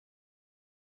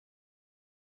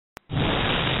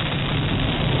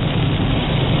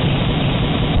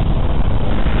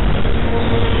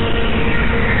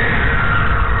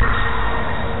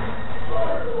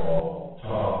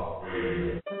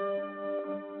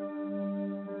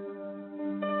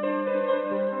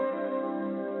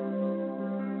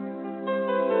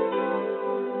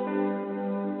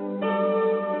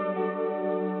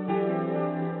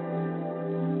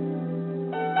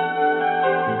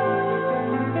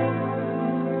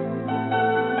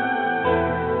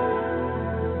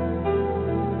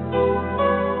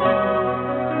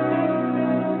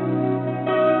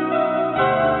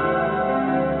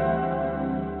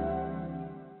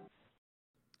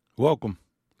Welcome.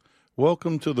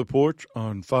 Welcome to the Porch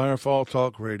on Firefall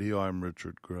Talk Radio. I'm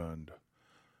Richard Grund.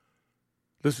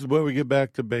 This is where we get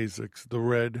back to basics, the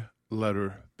red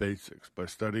letter basics, by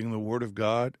studying the Word of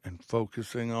God and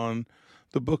focusing on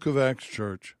the Book of Acts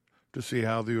Church to see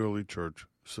how the early church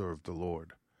served the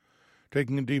Lord.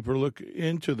 Taking a deeper look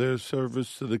into their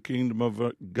service to the kingdom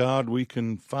of God, we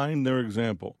can find their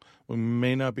example. We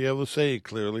may not be able to say it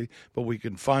clearly, but we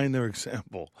can find their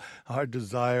example. Our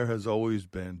desire has always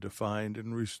been to find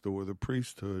and restore the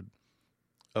priesthood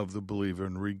of the believer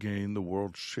and regain the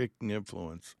world-shaking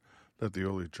influence that the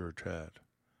early church had.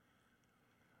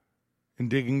 In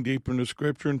digging deeper into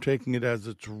Scripture and taking it as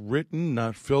it's written,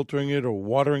 not filtering it or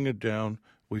watering it down,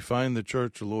 we find the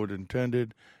church the Lord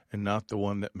intended and not the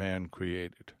one that man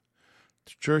created.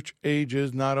 The church age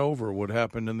is not over. What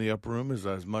happened in the upper room is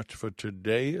as much for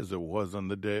today as it was on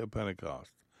the day of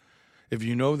Pentecost. If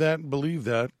you know that and believe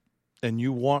that, and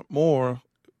you want more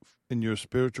in your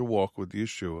spiritual walk with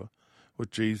Yeshua,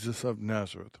 with Jesus of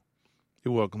Nazareth,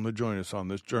 you're welcome to join us on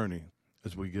this journey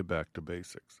as we get back to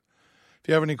basics. If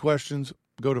you have any questions,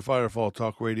 go to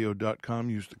firefalltalkradio.com,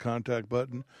 use the contact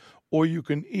button, or you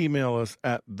can email us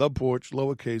at theporch,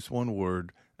 lowercase one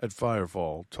word, at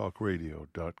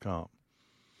firefalltalkradio.com.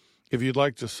 If you'd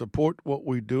like to support what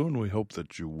we do, and we hope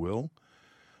that you will,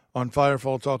 on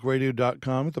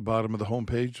firefalltalkradio.com at the bottom of the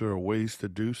homepage, there are ways to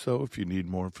do so. If you need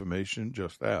more information,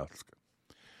 just ask.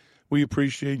 We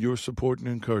appreciate your support and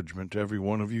encouragement to every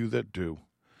one of you that do.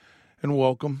 And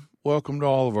welcome to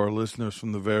all of our listeners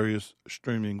from the various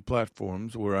streaming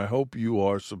platforms where I hope you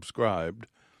are subscribed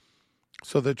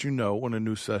so that you know when a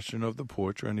new session of The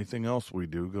Porch or anything else we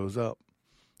do goes up.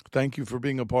 Thank you for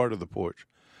being a part of The Porch.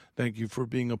 Thank you for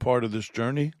being a part of this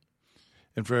journey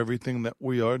and for everything that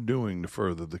we are doing to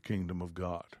further the kingdom of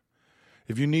God.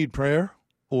 If you need prayer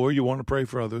or you want to pray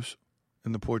for others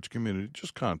in the Porch community,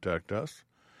 just contact us.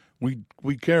 We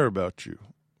care about you.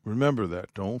 Remember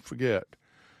that. Don't forget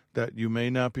that you may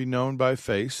not be known by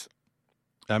face.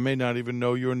 I may not even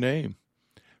know your name.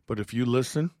 But if you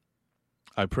listen,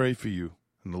 I pray for you,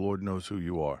 and the Lord knows who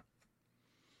you are.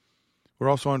 We're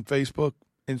also on Facebook,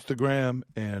 Instagram,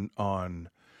 and on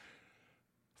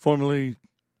formerly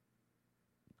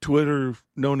Twitter,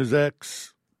 known as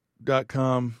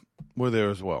X.com. We're there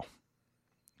as well.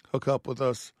 Hook up with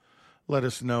us. Let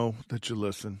us know that you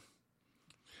listen.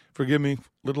 Forgive me, a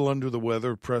little under the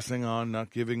weather, pressing on, not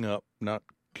giving up, not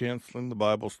canceling the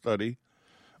Bible study,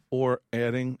 or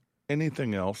adding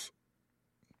anything else.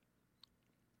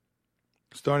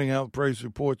 Starting out with praise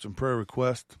reports and prayer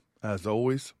requests, as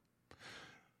always.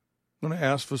 I'm going to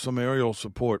ask for some aerial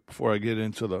support before I get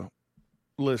into the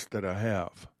list that I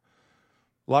have.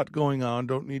 A lot going on.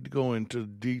 Don't need to go into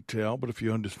detail, but if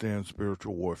you understand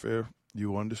spiritual warfare,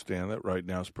 you understand that right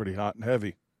now it's pretty hot and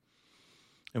heavy.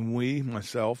 And we,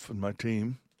 myself and my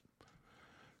team,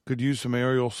 could use some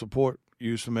aerial support,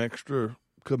 use some extra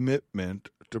commitment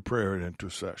to prayer and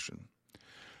intercession.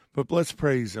 But let's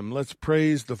praise him. Let's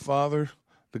praise the Father,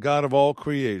 the God of all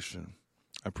creation.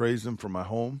 I praise him for my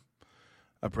home.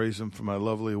 I praise him for my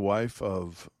lovely wife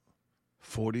of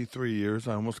 43 years.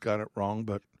 I almost got it wrong,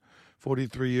 but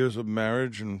 43 years of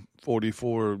marriage and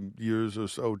 44 years or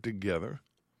so together.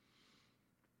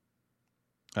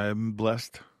 I am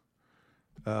blessed.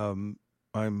 I'm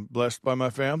blessed by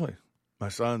my family, my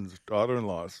sons,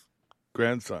 daughter-in-laws,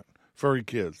 grandson, furry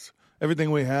kids. Everything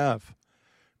we have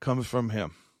comes from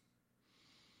him.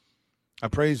 I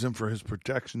praise him for his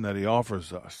protection that he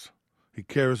offers us. He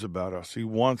cares about us. He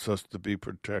wants us to be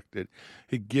protected.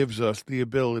 He gives us the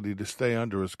ability to stay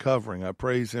under his covering. I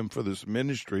praise him for this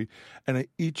ministry and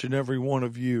each and every one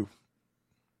of you.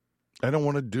 I don't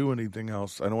want to do anything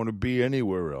else. I don't want to be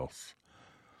anywhere else.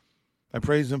 I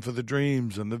praise him for the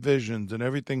dreams and the visions and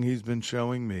everything he's been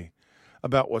showing me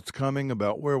about what's coming,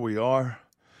 about where we are.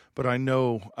 But I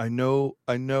know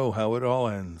how it all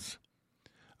ends.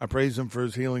 I praise him for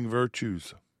his healing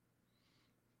virtues.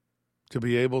 To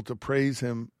be able to praise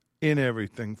him in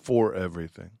everything, for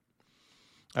everything.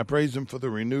 I praise him for the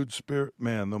renewed spirit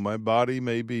man. Though my body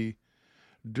may be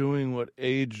doing what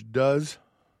age does,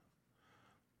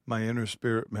 my inner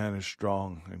spirit man is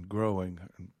strong and growing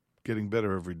and getting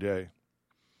better every day.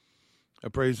 I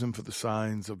praise him for the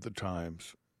signs of the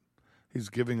times. He's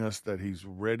giving us that he's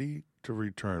ready to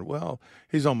return. Well,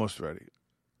 he's almost ready.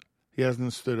 He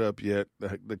hasn't stood up yet.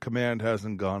 The command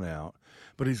hasn't gone out.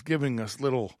 But he's giving us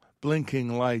little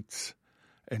blinking lights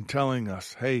and telling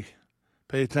us, hey,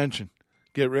 pay attention.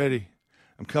 Get ready.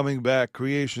 I'm coming back.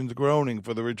 Creation's groaning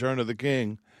for the return of the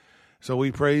King. So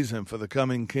we praise him for the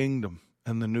coming kingdom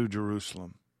and the new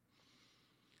Jerusalem.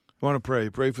 I want to pray.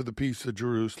 Pray for the peace of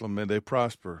Jerusalem. May they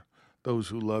prosper those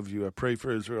who love you. I pray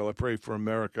for Israel. I pray for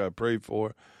America. I pray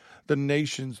for the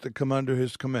nations that come under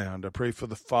his command. I pray for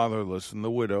the fatherless and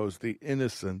the widows, the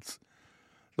innocents,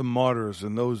 the martyrs,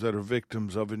 and those that are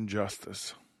victims of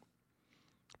injustice.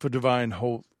 For divine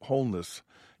wholeness,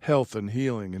 health, and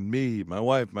healing in me, my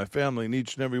wife, my family, and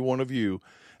each and every one of you,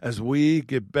 as we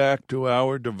get back to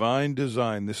our divine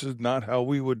design. This is not how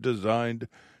we were designed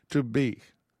to be.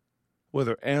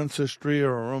 Whether ancestry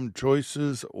or our own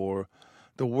choices or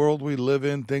the world we live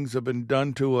in, things have been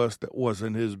done to us that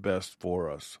wasn't his best for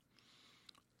us.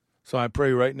 So I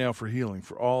pray right now for healing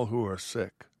for all who are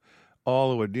sick,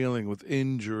 all who are dealing with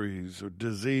injuries or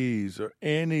disease or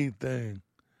anything,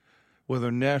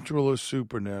 whether natural or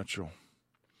supernatural.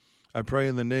 I pray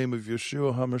in the name of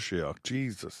Yeshua HaMashiach,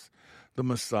 Jesus, the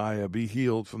Messiah, be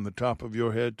healed from the top of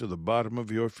your head to the bottom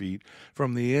of your feet,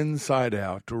 from the inside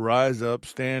out, to rise up,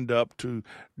 stand up, to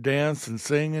dance and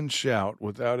sing and shout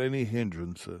without any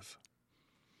hindrances.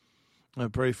 I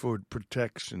pray for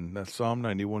protection, that Psalm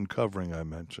 91 covering I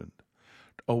mentioned,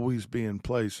 to always be in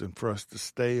place and for us to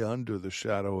stay under the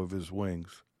shadow of his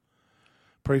wings.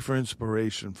 Pray for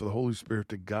inspiration, for the Holy Spirit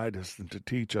to guide us and to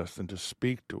teach us and to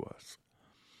speak to us.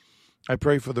 I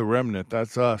pray for the remnant,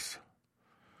 that's us,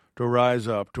 to rise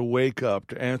up, to wake up,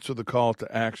 to answer the call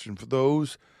to action, for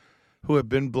those who have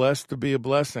been blessed to be a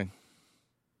blessing.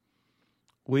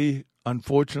 We,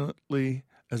 unfortunately,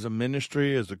 as a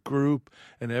ministry, as a group,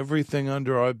 and everything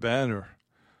under our banner,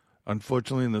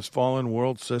 unfortunately, in this fallen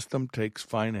world system, takes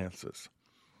finances.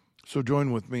 So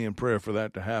join with me in prayer for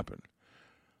that to happen.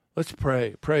 Let's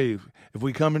pray. Pray. If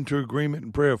we come into agreement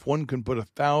in prayer, if one can put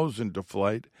 1,000 to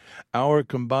flight, our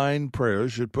combined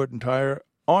prayers should put entire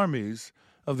armies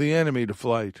of the enemy to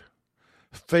flight.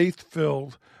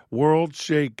 Faith-filled,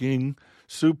 world-shaking,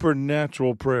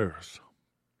 supernatural prayers.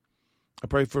 I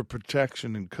pray for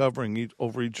protection and covering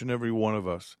over each and every one of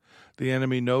us. The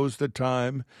enemy knows the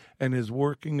time and is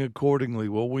working accordingly.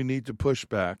 Well, we need to push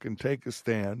back and take a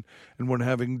stand, and when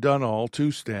having done all,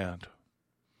 to stand.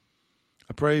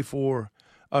 I pray for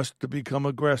us to become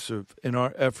aggressive in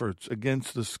our efforts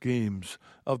against the schemes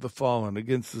of the fallen,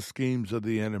 against the schemes of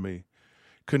the enemy,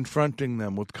 confronting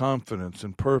them with confidence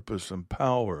and purpose and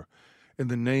power, in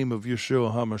the name of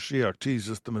Yeshua HaMashiach,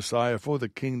 Jesus the Messiah, for the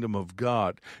kingdom of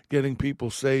God, getting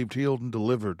people saved, healed, and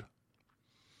delivered.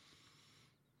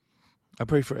 I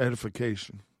pray for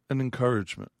edification and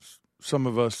encouragement.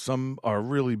 Some are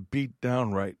really beat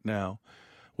down right now.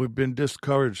 We've been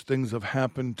discouraged. Things have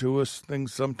happened to us,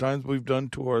 things sometimes we've done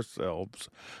to ourselves.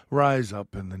 Rise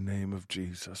up in the name of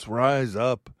Jesus. Rise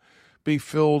up. Be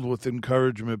filled with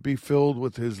encouragement. Be filled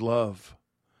with his love.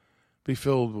 Be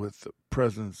filled with the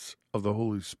presence of the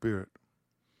Holy Spirit,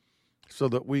 so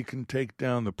that we can take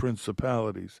down the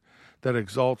principalities that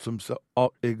exalt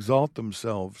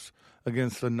themselves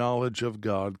against the knowledge of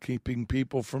God, keeping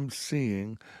people from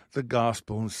seeing the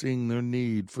gospel and seeing their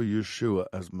need for Yeshua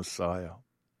as Messiah.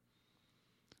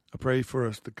 I pray for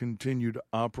us to continue to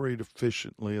operate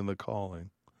efficiently in the calling,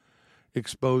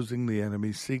 exposing the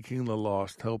enemy, seeking the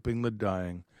lost, helping the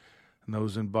dying, and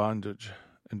those in bondage,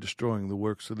 and destroying the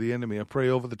works of the enemy. I pray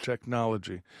over the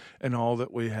technology and all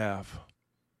that we have,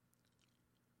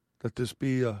 that this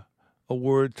be a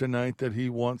word tonight that he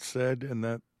once said and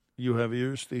that you have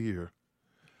ears to hear.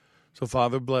 So,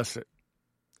 Father, bless it.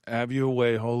 Have your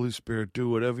way, Holy Spirit. Do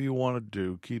whatever you want to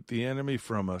do. Keep the enemy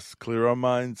from us. Clear our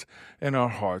minds and our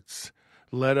hearts.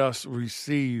 Let us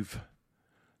receive,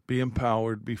 be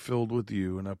empowered, be filled with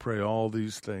you. And I pray all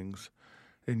these things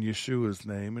in Yeshua's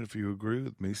name. And if you agree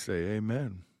with me, say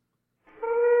amen.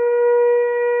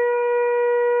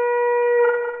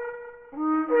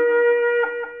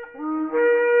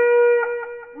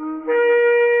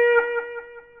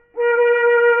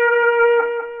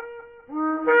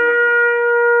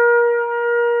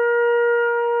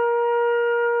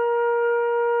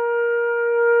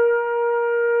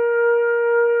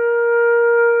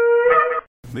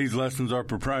 These lessons are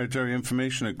proprietary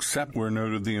information, except where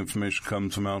noted the information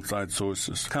comes from outside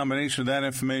sources. Combination of that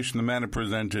information, the matter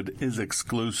presented is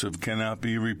exclusive, cannot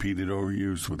be repeated or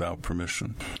used without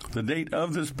permission. The date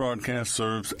of this broadcast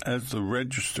serves as the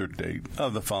registered date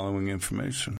of the following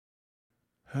information.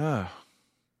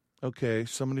 Okay,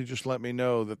 somebody just let me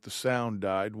know that the sound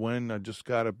died when I just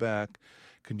got it back.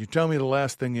 Can you tell me the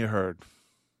last thing you heard?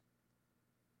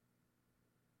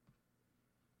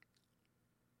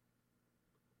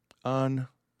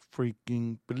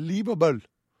 Unfreaking believable.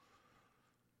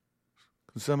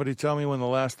 Can somebody tell me when the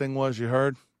last thing was you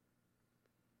heard?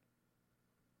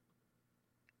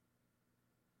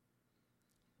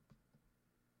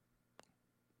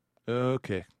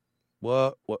 Okay.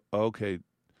 What? Okay.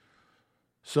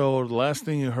 So the last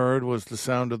thing you heard was the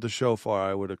sound of the shofar,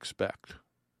 I would expect.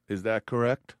 Is that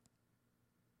correct?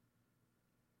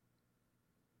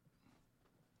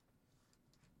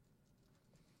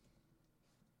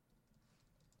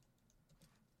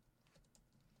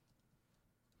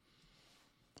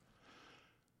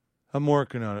 I'm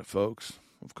working on it, folks.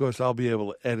 Of course, I'll be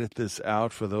able to edit this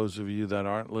out for those of you that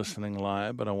aren't listening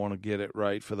live, but I want to get it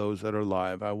right for those that are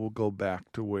live. I will go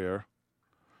back to where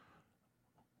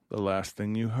the last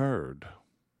thing you heard.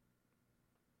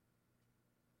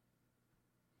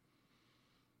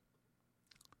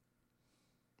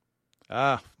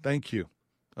 Thank you.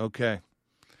 Okay.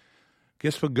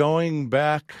 Guess we're going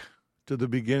back to the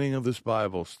beginning of this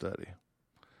Bible study.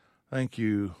 Thank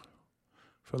you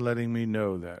for letting me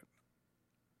know that.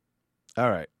 All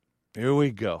right, here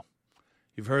we go.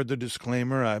 You've heard the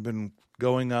disclaimer. I've been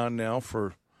going on now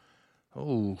for,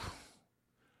 10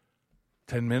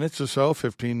 minutes or so,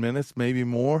 15 minutes, maybe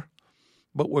more.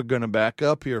 But we're going to back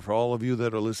up here for all of you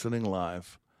that are listening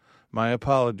live. My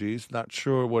apologies, not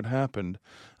sure what happened.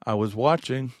 I was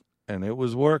watching, and it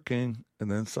was working, and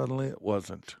then suddenly it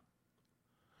wasn't.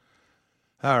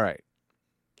 All right,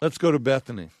 let's go to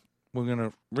Bethany. We're going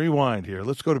to rewind here.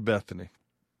 Let's go to Bethany.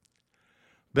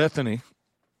 Bethany,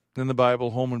 in the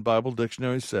Bible, Holman Bible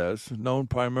Dictionary says, known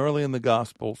primarily in the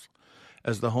Gospels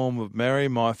as the home of Mary,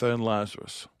 Martha, and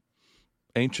Lazarus.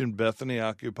 Ancient Bethany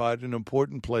occupied an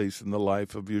important place in the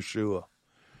life of Yeshua.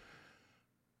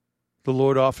 The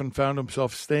Lord often found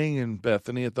himself staying in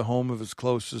Bethany at the home of his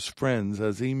closest friends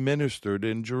as he ministered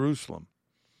in Jerusalem.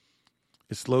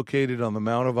 It's located on the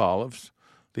Mount of Olives,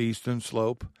 the eastern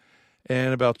slope,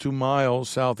 and about 2 miles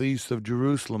southeast of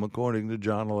Jerusalem, according to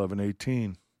John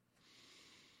 11:18.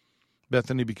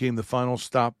 Bethany became the final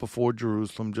stop before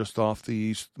Jerusalem, just off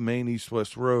the main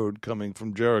east-west road coming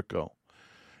from Jericho.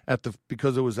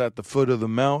 Because it was at the foot of the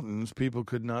mountains, people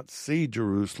could not see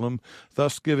Jerusalem,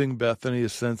 thus giving Bethany a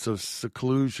sense of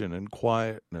seclusion and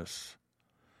quietness.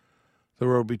 The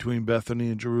road between Bethany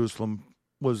and Jerusalem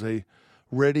was a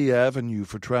ready avenue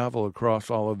for travel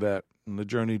across Olivet, and the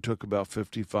journey took about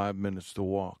 55 minutes to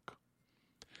walk.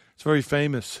 It's very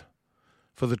famous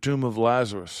for the tomb of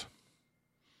Lazarus.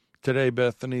 Today,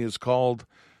 Bethany is called,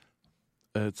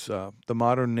 the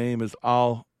modern name is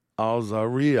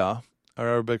Al-Zariah,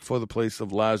 Arabic for the place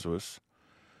of Lazarus.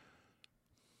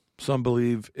 Some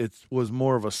believe it was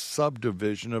more of a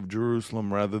subdivision of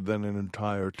Jerusalem rather than an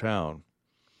entire town.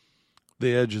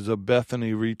 The edges of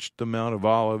Bethany reached the Mount of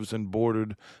Olives and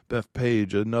bordered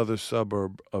Bethpage, another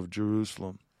suburb of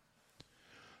Jerusalem.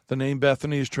 The name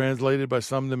Bethany is translated by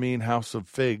some to mean house of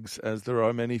figs, as there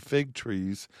are many fig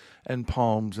trees and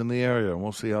palms in the area, and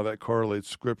we'll see how that correlates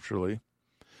scripturally.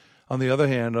 On the other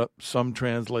hand, some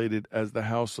translate it as the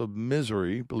house of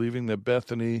misery, believing that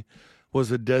Bethany was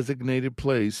a designated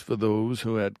place for those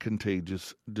who had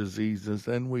contagious diseases,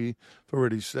 and we've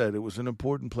already said it was an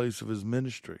important place of his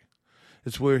ministry.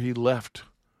 It's where he left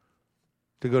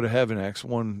to go to heaven. Acts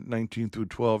 1:19 through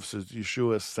 12 says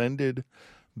Yeshua ascended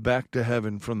back to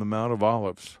heaven from the Mount of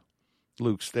Olives.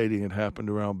 Luke stating it happened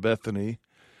around Bethany.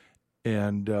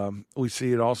 And we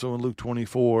see it also in Luke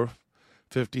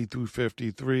 24:50 through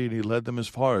 53. And he led them as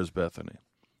far as Bethany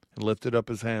and lifted up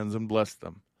his hands and blessed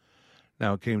them.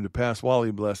 Now it came to pass while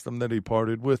he blessed them that he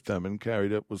parted with them and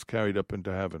was carried up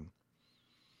into heaven.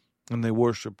 And they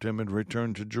worshipped him and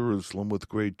returned to Jerusalem with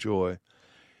great joy,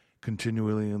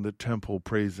 continually in the temple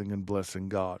praising and blessing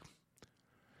God.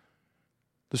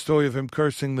 The story of him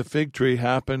cursing the fig tree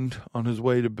happened on his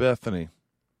way to Bethany.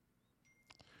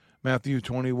 Matthew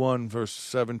 21, verse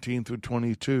 17 through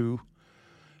 22.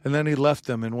 And then he left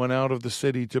them and went out of the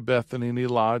city to Bethany, and he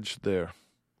lodged there.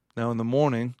 Now in the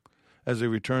morning, as he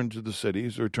returned to the city,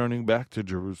 he's returning back to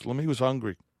Jerusalem, he was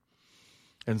hungry.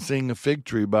 And seeing a fig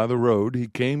tree by the road, he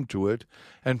came to it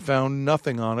and found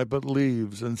nothing on it but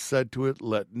leaves, and said to it,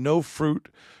 "Let no fruit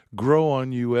grow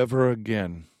on you ever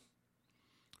again."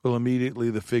 Well, immediately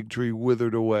the fig tree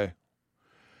withered away.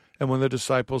 And when the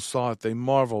disciples saw it, they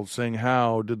marveled, saying,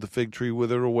 "How did the fig tree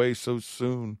wither away so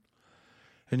soon?"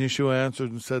 And Yeshua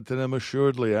answered and said to them,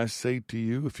 "Assuredly, I say to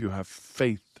you, if you have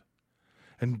faith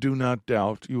and do not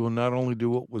doubt, you will not only do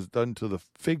what was done to the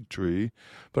fig tree,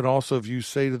 but also if you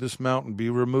say to this mountain, 'Be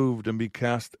removed and be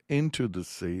cast into the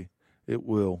sea,' it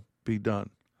will be done.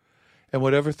 And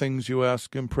whatever things you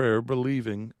ask in prayer,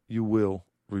 believing, you will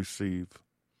receive."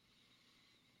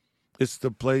 It's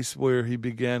the place where he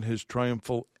began his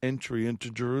triumphal entry into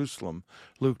Jerusalem.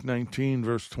 Luke 19,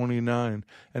 verse 29.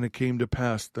 And it came to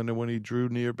pass that when he drew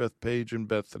near Bethpage and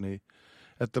Bethany,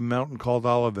 at the mountain called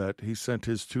Olivet, he sent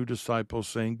his 2 disciples,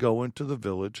 saying, "Go into the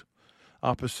village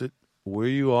opposite where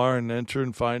you are and enter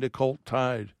and find a colt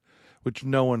tied, which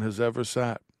no one has ever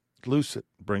sat. Loose it,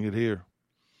 bring it here.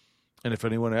 And if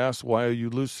anyone asks, why are you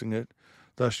loosing it?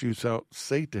 Thus you shall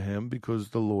say to him, because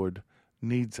the Lord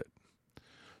needs it.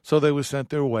 So they were sent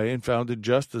their way and found it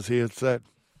just as he had said.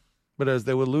 But as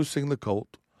they were loosing the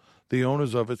colt, the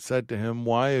owners of it said to him,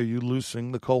 why are you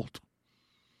loosing the colt?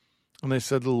 And they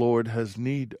said, the Lord has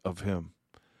need of him.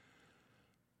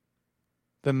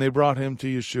 Then they brought him to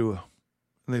Yeshua,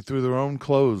 and they threw their own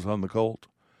clothes on the colt,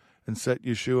 and set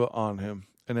Yeshua on him.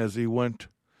 And as he went,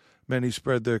 many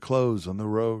spread their clothes on the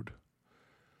road.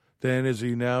 Then, as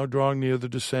he now drawing near the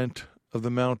descent of the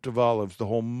Mount of Olives, the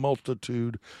whole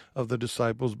multitude of the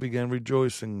disciples began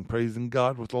rejoicing, praising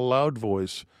God with a loud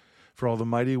voice for all the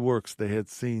mighty works they had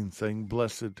seen, saying,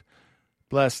 blessed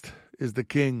is the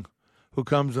King who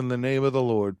comes in the name of the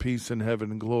Lord, peace in heaven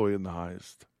and glory in the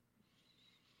highest.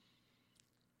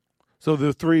 So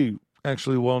the three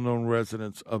actually well-known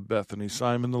residents of Bethany,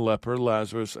 Simon the leper,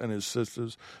 Lazarus and his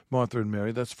sisters, Martha and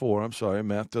Mary. That's four. I'm sorry,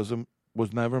 math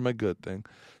was never my good thing.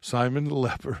 Simon the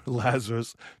leper,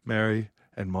 Lazarus, Mary,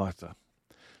 and Martha.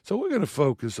 So we're going to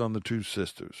focus on the two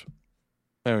sisters,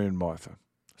 Mary and Martha.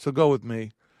 So go with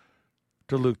me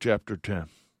to Luke chapter 10.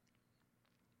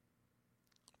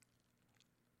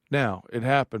 Now, it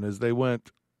happened as they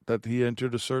went that he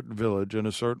entered a certain village, and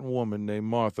a certain woman named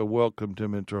Martha welcomed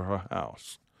him into her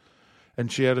house.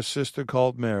 And she had a sister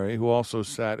called Mary, who also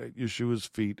sat at Yeshua's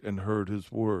feet and heard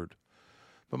his word.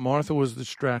 But Martha was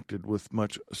distracted with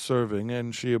much serving,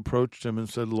 and she approached him and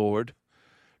said, Lord,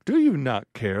 do you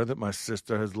not care that my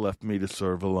sister has left me to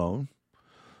serve alone?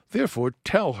 Therefore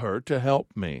tell her to help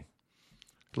me.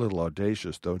 A little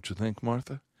audacious, don't you think,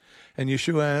 Martha? And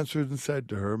Yeshua answered and said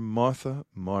to her, Martha,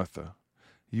 Martha,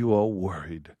 you are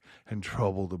worried and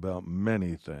troubled about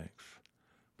many things,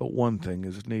 but one thing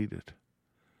is needed.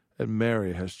 And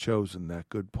Mary has chosen that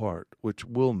good part, which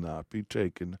will not be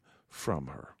taken from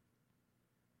her.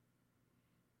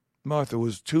 Martha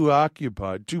was too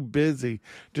occupied, too busy,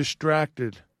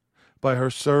 distracted by her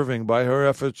serving, by her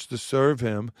efforts to serve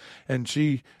him, and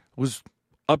she was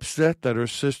upset that her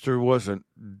sister wasn't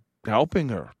helping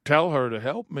her. Tell her to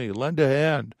help me, lend a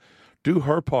hand, do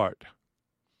her part.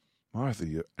 Martha,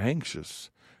 you're anxious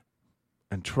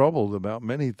and troubled about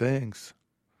many things.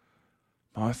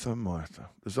 Martha, Martha,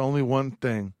 there's only one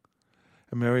thing,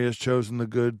 and Mary has chosen the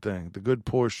good thing, the good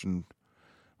portion,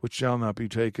 which shall not be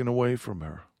taken away from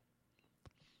her.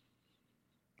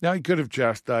 Now, he could have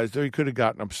chastised her, he could have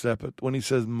gotten upset, but when he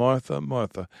says, Martha,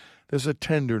 Martha, there's a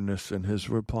tenderness in his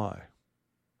reply.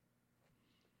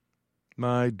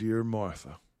 My dear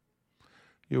Martha,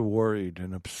 you're worried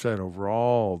and upset over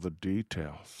all the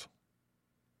details.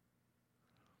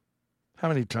 How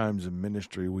many times in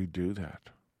ministry we do that?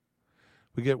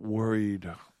 We get worried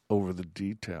over the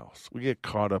details. We get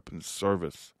caught up in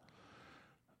service.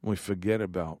 We forget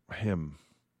about him.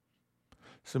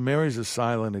 So Mary's a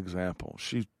silent example.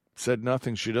 She said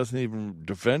nothing. She doesn't even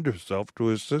defend herself to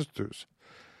her sisters.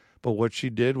 But what she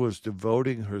did was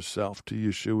devoting herself to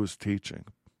Yeshua's teaching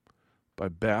by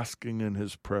basking in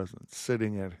his presence,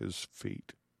 sitting at his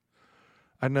feet.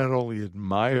 I not only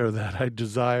admire that, I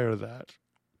desire that.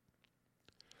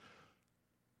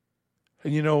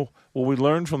 And you know, what we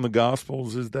learn from the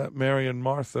Gospels is that Mary and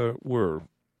Martha were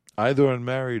either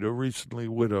unmarried or recently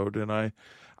widowed, and I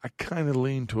kind of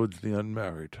lean towards the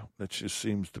unmarried. That just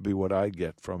seems to be what I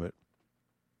get from it.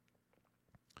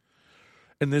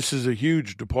 And this is a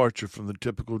huge departure from the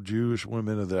typical Jewish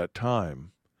women of that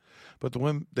time. But the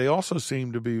women, they also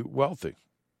seem to be wealthy.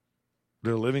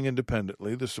 They're living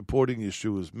independently. They're supporting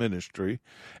Yeshua's ministry.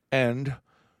 And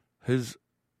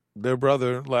their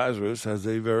brother Lazarus has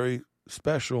a very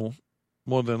special,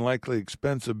 more than likely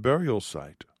expensive burial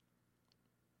site.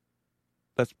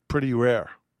 That's pretty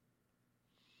rare.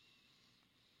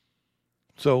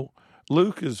 So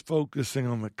Luke is focusing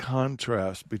on the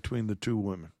contrast between the two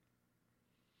women.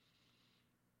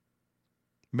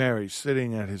 Mary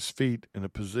sitting at his feet in a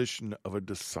position of a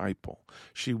disciple.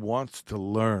 She wants to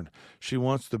learn. She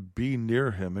wants to be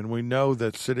near him. And we know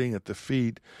that sitting at the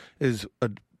feet is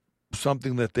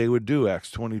something that they would do.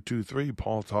 Acts 22:3,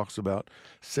 Paul talks about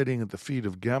sitting at the feet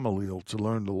of Gamaliel to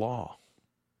learn the law.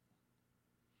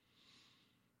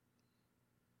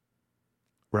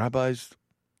 Rabbis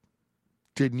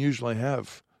didn't usually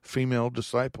have female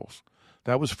disciples.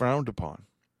 That was frowned upon.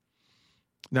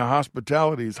 Now,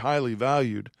 hospitality is highly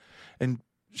valued, and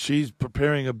she's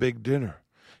preparing a big dinner.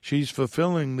 She's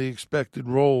fulfilling the expected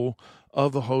role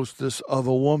of the hostess of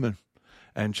a woman,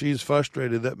 and she's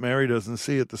frustrated that Mary doesn't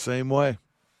see it the same way.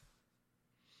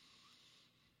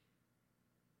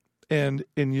 And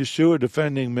in Yeshua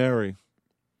defending Mary,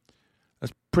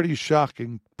 That's pretty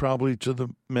shocking, probably, to the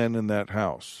men in that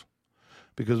house,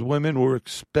 because women were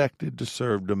expected to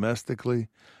serve domestically,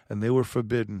 and they were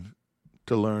forbidden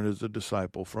to learn as a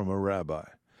disciple from a rabbi.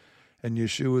 And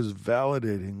Yeshua is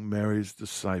validating Mary's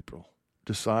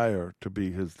desire to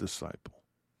be his disciple.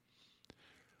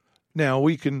 Now,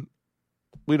 we don't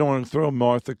want to throw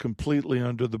Martha completely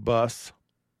under the bus.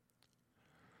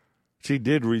 She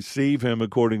did receive him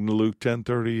according to Luke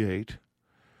 10:38.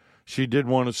 She did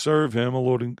want to serve him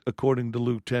according to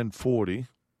Luke 10:40.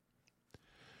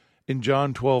 In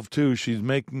John 12:2, she's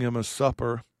making him a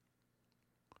supper.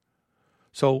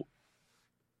 So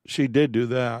she did do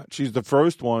that. She's the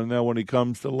first one now when he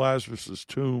comes to Lazarus'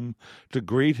 tomb to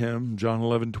greet him, John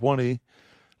 11:20.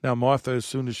 Now Martha, as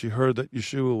soon as she heard that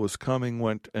Yeshua was coming,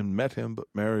 went and met him, but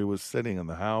Mary was sitting in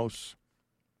the house.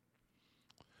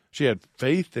 She had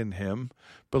faith in him,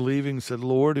 believing, said,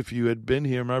 Lord, if you had been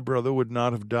here, my brother would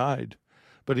not have died.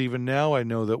 But even now I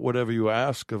know that whatever you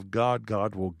ask of God,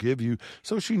 God will give you.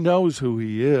 So she knows who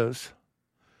he is.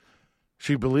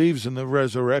 She believes in the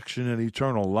resurrection and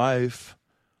eternal life.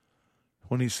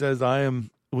 When he says,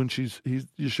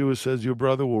 Yeshua says, your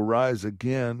brother will rise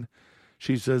again.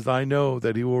 She says, I know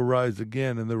that he will rise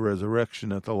again in the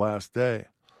resurrection at the last day.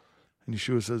 And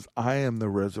Yeshua says, I am the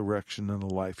resurrection and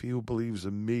the life. He who believes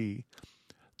in me,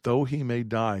 though he may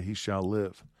die, he shall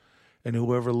live. And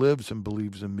whoever lives and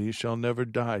believes in me shall never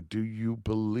die. Do you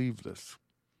believe this?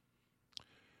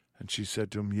 And she said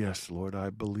to him, yes, Lord,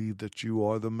 I believe that you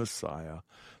are the Messiah,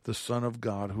 the Son of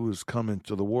God who has come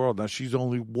into the world. Now, she's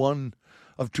only one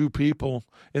of two people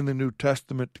in the New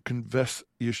Testament to confess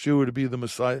Yeshua to be the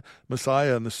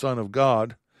Messiah and the Son of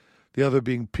God, the other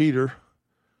being Peter.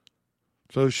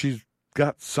 So she's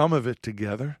got some of it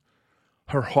together.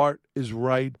 Her heart is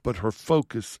right, but her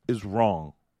focus is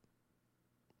wrong.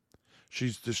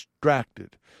 She's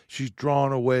distracted. She's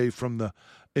drawn away from the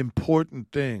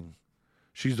important thing.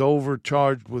 She's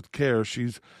overcharged with care.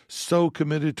 She's so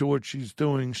committed to what she's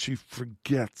doing, she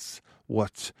forgets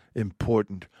what's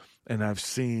important. And I've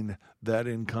seen that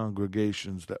in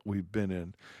congregations that we've been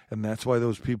in. And that's why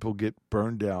those people get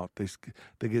burned out.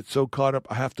 They get so caught up.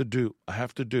 I have to do.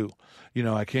 You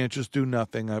know, I can't just do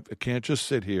nothing. I can't just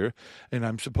sit here. And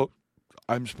I'm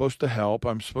supposed to help.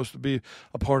 I'm supposed to be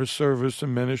a part of service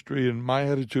and ministry. And my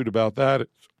attitude about that is,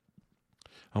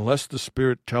 unless the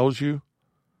Spirit tells you,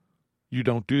 you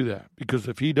don't do that. Because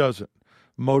if he doesn't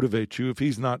motivate you, if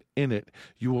he's not in it,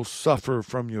 you will suffer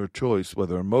from your choice,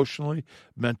 whether emotionally,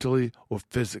 mentally, or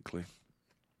physically.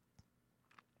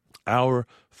 Our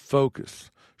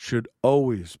focus should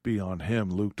always be on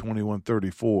him, Luke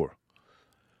 21:34.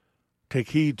 Take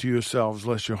heed to yourselves,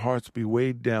 lest your hearts be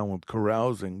weighed down with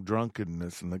carousing,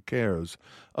 drunkenness, and the cares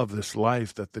of this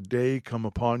life, that the day come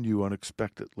upon you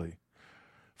unexpectedly.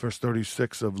 Verse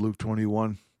 36 of Luke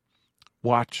 21.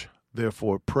 Watch,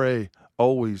 therefore, pray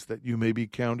always that you may be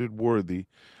counted worthy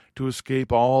to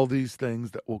escape all these things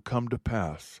that will come to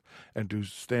pass and to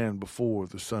stand before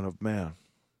the Son of Man.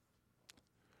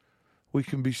 We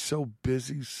can be so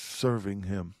busy serving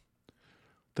him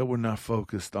that we're not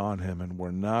focused on him, and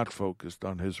we're not focused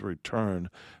on his return,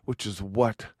 which is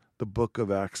what the book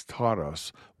of Acts taught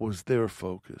us was their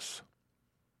focus.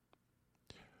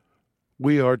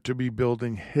 We are to be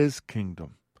building his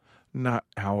kingdom, not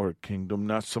our kingdom,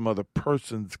 not some other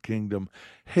person's kingdom.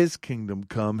 His kingdom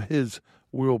come, his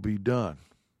will be done.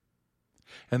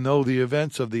 And though the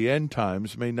events of the end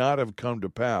times may not have come to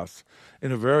pass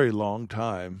in a very long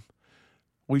time,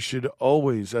 we should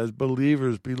always, as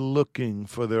believers, be looking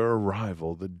for their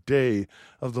arrival. The day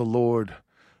of the Lord's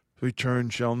return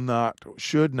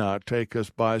should not take us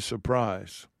by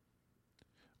surprise.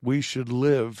 We should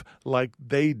live like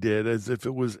they did, as if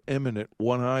it was imminent,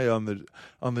 one eye on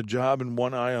the job and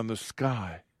one eye on the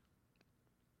sky.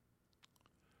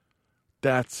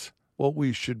 That's what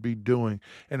we should be doing.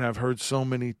 And I've heard so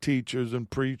many teachers and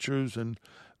preachers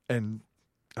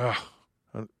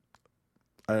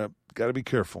I got to be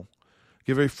careful.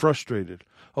 Get very frustrated.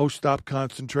 Oh, stop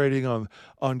concentrating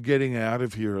on getting out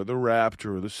of here, or the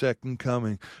rapture, or the second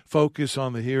coming. Focus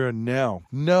on the here and now.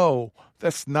 No,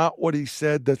 that's not what he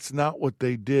said. That's not what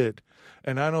they did.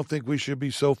 And I don't think we should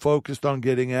be so focused on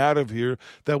getting out of here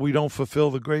that we don't fulfill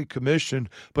the Great Commission,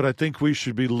 but I think we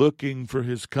should be looking for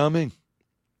his coming.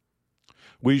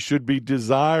 We should be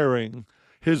desiring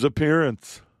his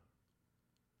appearance.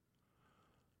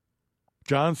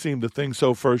 John seemed to think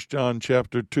so. 1 John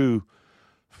chapter 2,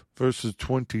 verses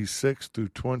 26 through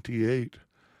 28.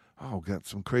 Oh, got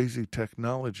some crazy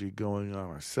technology going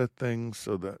on. I set things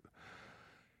so that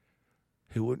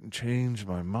it wouldn't change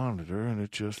my monitor, and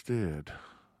it just did.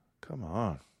 Come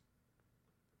on.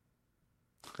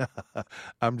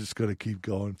 I'm just going to keep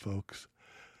going, folks.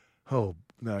 Oh,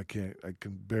 no, I can't. I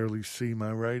can barely see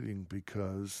my writing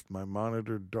because my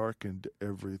monitor darkened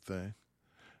everything.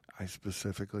 I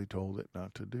specifically told it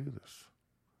not to do this.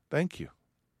 Thank you.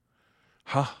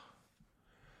 Ha.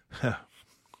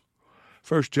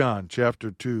 1 John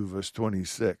chapter 2, verse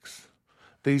 26.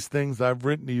 These things I've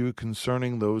written to you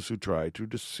concerning those who try to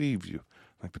deceive you,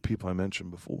 like the people I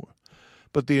mentioned before.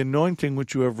 But the anointing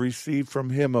which you have received from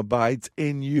him abides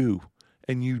in you,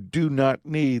 and you do not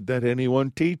need that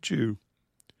anyone teach you.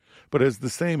 But as the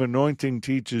same anointing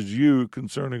teaches you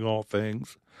concerning all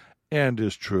things, and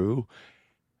is true,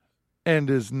 and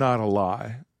is not a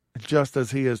lie, just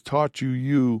as he has taught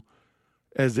you,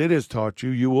 as it has taught you,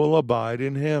 you will abide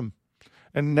in him.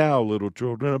 And now, little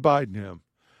children, abide in him,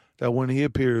 that when he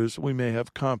appears we may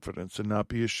have confidence and not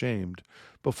be ashamed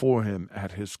before him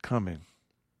at his coming.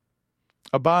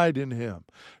 Abide in him,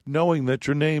 knowing that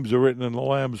your names are written in the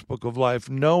Lamb's book of life,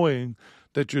 knowing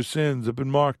that your sins have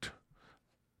been marked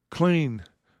clean,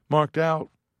 marked out,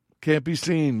 can't be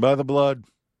seen by the blood.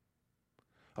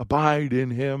 Abide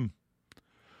in him,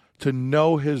 to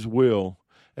know his will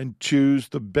and choose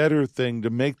the better thing, to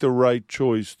make the right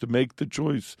choice, to make the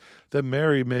choice that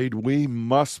Mary made. We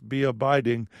must be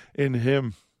abiding in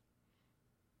him.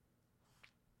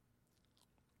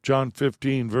 John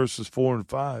 15, verses 4 and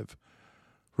 5.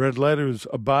 Red letters,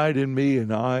 abide in me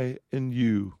and I in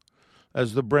you,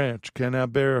 as the branch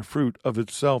cannot bear fruit of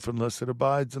itself unless it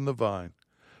abides in the vine.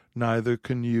 Neither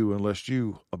can you unless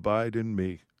you abide in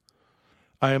me.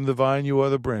 I am the vine, you are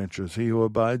the branches. He who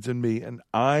abides in me and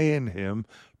I in him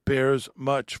bears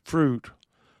much fruit.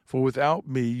 For without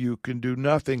me you can do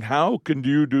nothing. How can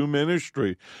you do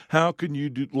ministry? How can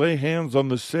you lay hands on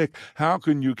the sick? How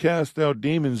can you cast out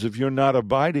demons if you're not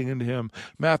abiding in him?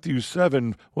 Matthew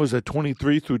 7, was it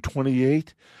 23 through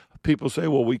 28? People say,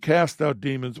 well, we cast out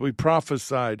demons, we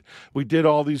prophesied, we did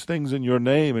all these things in your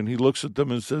name. And he looks at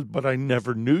them and says, but I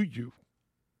never knew you.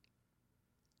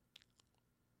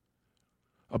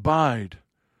 Abide,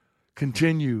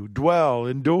 continue, dwell,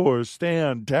 endure,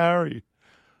 stand, tarry.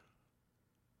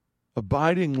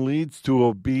 Abiding leads to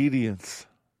obedience.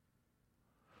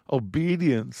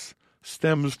 Obedience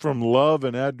stems from love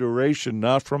and adoration,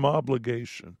 not from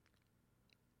obligation.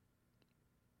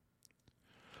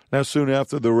 Now, soon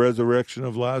after the resurrection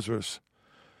of Lazarus,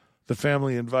 the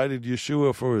family invited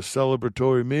Yeshua for a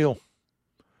celebratory meal.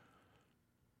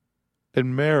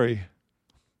 And Mary,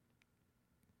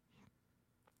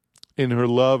 in her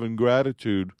love and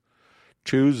gratitude,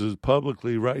 chooses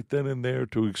publicly right then and there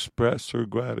to express her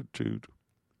gratitude.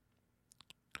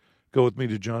 Go with me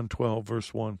to John 12,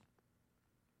 verse 1.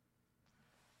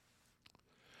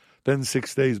 Then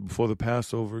 6 days before the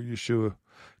Passover, Yeshua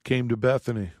came to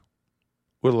Bethany,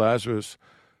 where Lazarus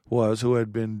was, who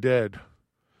had been dead,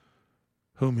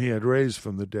 whom he had raised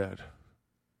from the dead.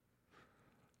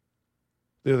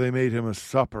 There they made him a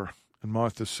supper, and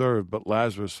Martha served, but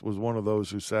Lazarus was one of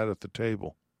those who sat at the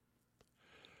table.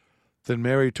 Then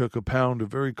Mary took a pound of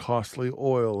very costly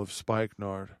oil of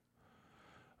spikenard,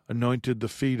 anointed the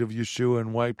feet of Yeshua,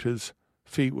 and wiped his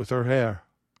feet with her hair.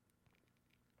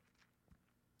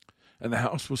 And the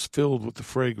house was filled with the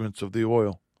fragrance of the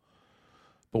oil.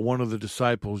 But one of the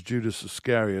disciples, Judas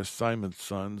Iscariot, Simon's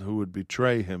son, who would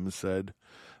betray him, said,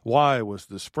 why was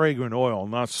this fragrant oil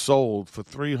not sold for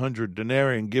 300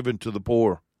 denarii and given to the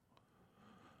poor?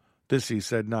 This he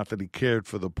said not that he cared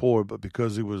for the poor, but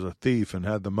because he was a thief and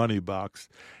had the money box,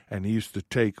 and he used to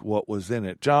take what was in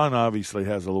it. John obviously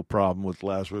has a little problem with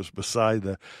Lazarus beside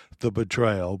the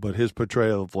betrayal, but his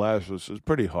portrayal of Lazarus is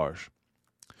pretty harsh.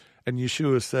 And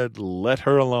Yeshua said, let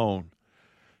her alone.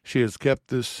 She has kept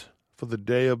this for the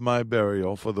day of my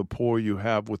burial. For the poor you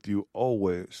have with you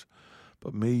always,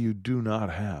 but me you do not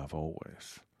have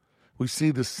always. We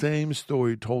see the same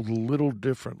story told a little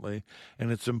differently,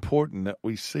 and it's important that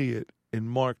we see it in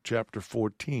Mark chapter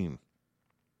 14.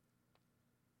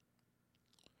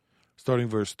 Starting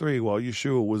verse 3, while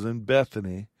Yeshua was in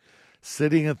Bethany,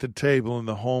 sitting at the table in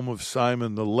the home of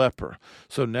Simon the leper.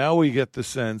 So now we get the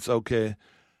sense, okay,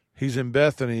 he's in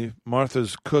Bethany,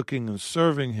 Martha's cooking and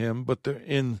serving him, but they're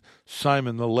in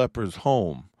Simon the leper's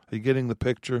home. Are you getting the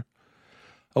picture?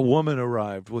 A woman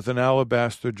arrived with an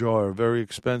alabaster jar of very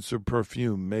expensive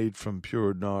perfume made from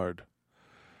pure nard.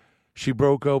 She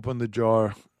broke open the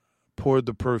jar, poured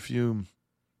the perfume,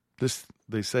 this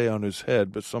they say on his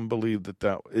head, but some believe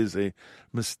that is a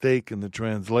mistake in the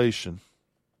translation.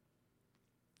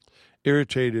 This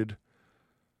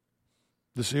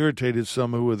irritated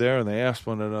some who were there, and they asked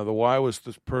one another, why was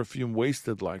this perfume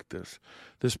wasted like this?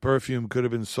 This perfume could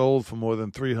have been sold for more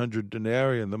than 300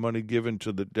 denarii and the money given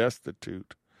to the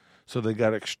destitute. So they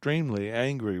got extremely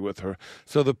angry with her.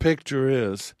 So the picture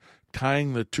is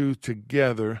tying the two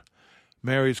together.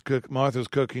 Martha's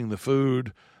cooking the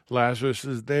food. Lazarus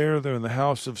is there. They're in the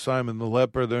house of Simon the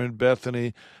leper. They're in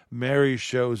Bethany. Mary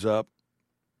shows up,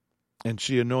 and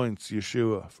she anoints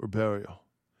Yeshua for burial.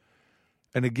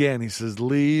 And again, he says,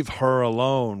 leave her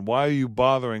alone. Why are you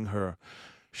bothering her?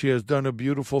 She has done a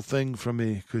beautiful thing for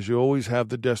me, because you always have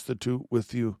the destitute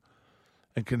with you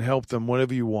and can help them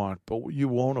whenever you want, but you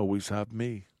won't always have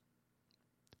me.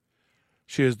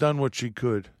 She has done what she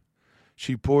could.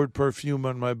 She poured perfume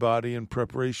on my body in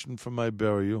preparation for my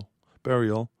burial.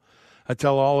 I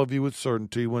tell all of you with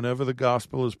certainty, whenever the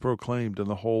gospel is proclaimed in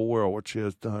the whole world, what she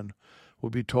has done will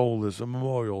be told as a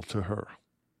memorial to her.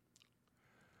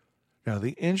 Now,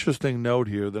 the interesting note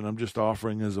here that I'm just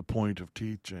offering as a point of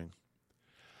teaching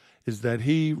is that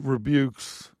he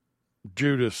rebukes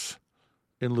Judas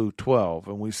in Luke 12,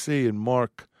 and we see in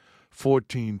Mark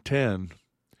 14:10,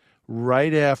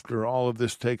 right after all of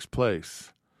this takes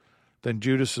place, then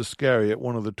Judas Iscariot,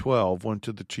 one of the 12, went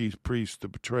to the chief priests to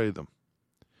betray them,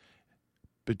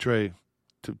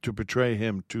 to betray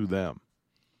him to them.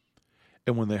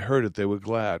 And when they heard it, they were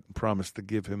glad and promised to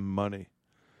give him money.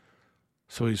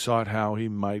 So he sought how he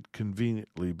might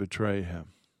conveniently betray him.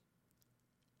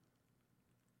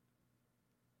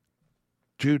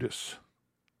 Judas,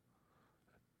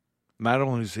 not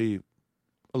only is he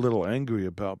a little angry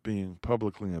about being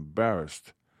publicly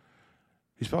embarrassed,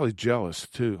 he's probably jealous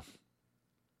too.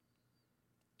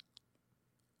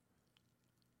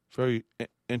 Very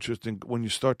interesting when you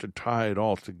start to tie it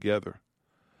all together.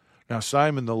 Now,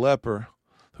 Simon the leper,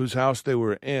 whose house they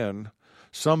were in,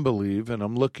 some believe, and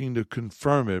I'm looking to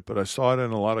confirm it, but I saw it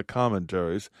in a lot of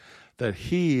commentaries, that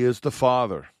he is the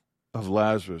father of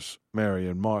Lazarus, Mary,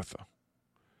 and Martha,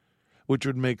 which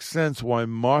would make sense why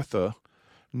Martha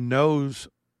knows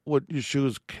what Yeshua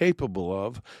is capable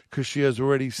of, because she has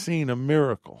already seen a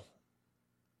miracle.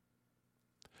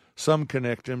 Some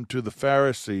connect him to the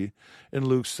Pharisee in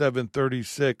Luke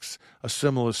 7:36, a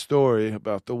similar story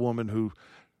about the woman who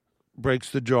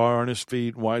breaks the jar on his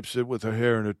feet and wipes it with her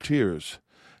hair and her tears.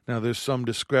 Now, there's some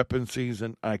discrepancies,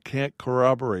 and I can't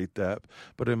corroborate that,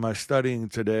 but in my studying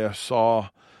today, I saw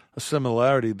a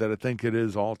similarity that I think it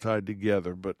is all tied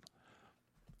together. But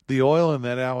the oil in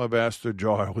that alabaster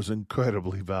jar was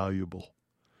incredibly valuable.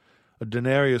 A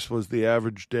denarius was the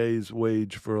average day's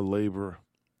wage for a laborer.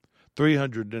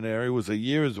 300 denarii was a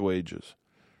year's wages.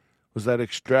 Was that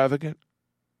extravagant?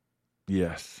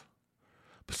 Yes.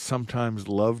 But sometimes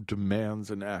love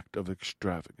demands an act of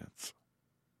extravagance.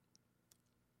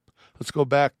 Let's go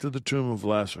back to the tomb of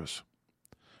Lazarus.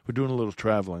 We're doing a little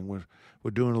traveling.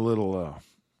 We're doing a little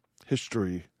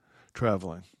history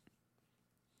traveling.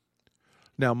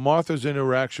 Now, Martha's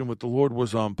interaction with the Lord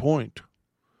was on point.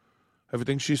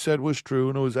 Everything she said was true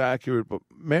and it was accurate, but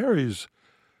Mary's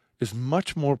is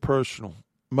much more personal,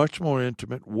 much more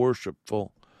intimate,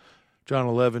 worshipful. John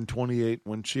 11:28,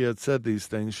 when she had said these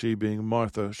things, she being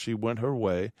Martha, she went her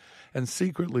way and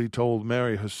secretly told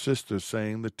Mary, her sister,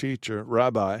 saying, the teacher,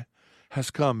 Rabbi,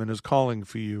 has come and is calling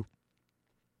for you.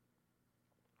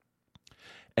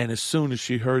 And as soon as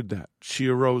she heard that, she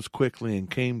arose quickly and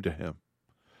came to him.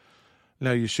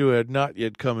 Now Yeshua had not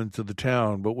yet come into the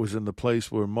town, but was in the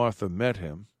place where Martha met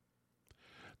him.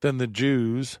 Then the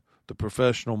Jews, the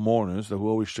professional mourners, who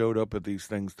always showed up at these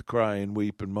things to cry and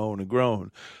weep and moan and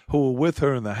groan, who were with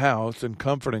her in the house and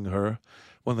comforting her,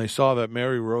 when they saw that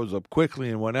Mary rose up quickly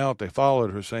and went out, they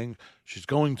followed her, saying, she's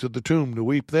going to the tomb to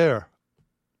weep there.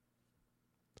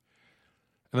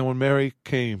 And then when Mary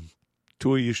came to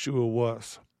where Yeshua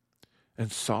was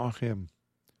and saw him,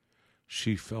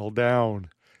 she fell down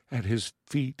at his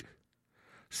feet,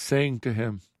 saying to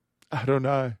him,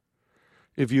 Adonai,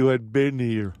 if you had been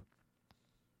here,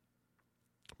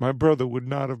 my brother would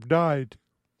not have died.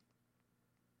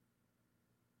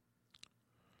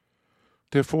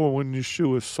 Therefore, when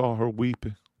Yeshua saw her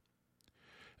weeping,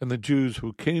 and the Jews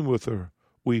who came with her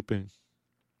weeping,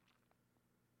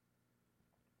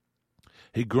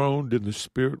 he groaned in the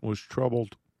spirit and was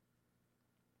troubled.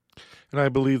 And I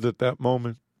believe that that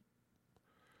moment,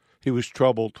 he was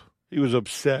troubled. He was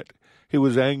upset. He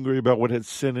was angry about what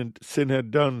sin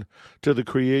had done to the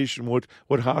creation, what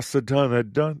Hasatan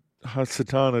had done.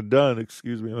 Hasatan had done,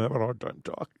 excuse me, I'm having a hard time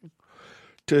talking,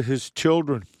 to his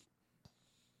children.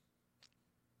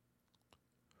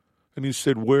 And he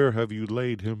said, where have you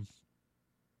laid him?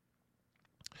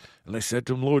 And they said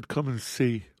to him, Lord, come and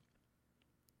see.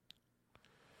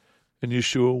 And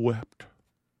Yeshua wept.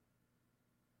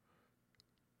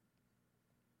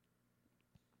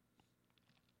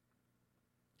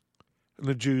 And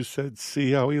the Jews said,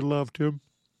 see how he loved him.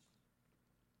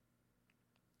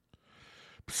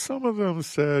 Some of them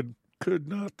said, "Could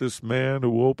not this man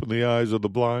who opened the eyes of the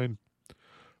blind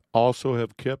also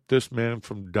have kept this man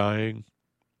from dying?"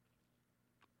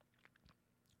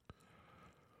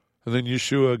 And then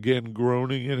Yeshua, again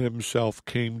groaning in himself,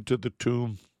 came to the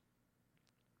tomb.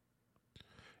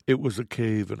 It was a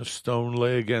cave, and a stone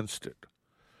lay against it.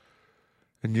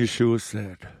 And Yeshua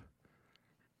said,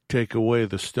 "Take away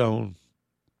the stone."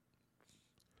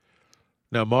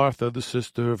 Now Martha, the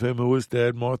sister of him who was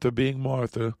dead, Martha being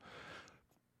Martha,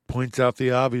 points out the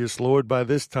obvious. "Lord, by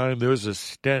this time there's a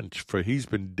stench, for he's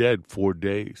been dead 4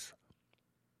 days."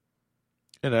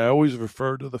 And I always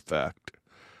refer to the fact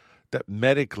that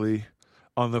medically,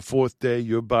 on the 4th day,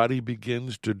 your body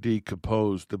begins to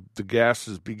decompose. The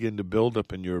gases begin to build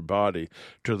up in your body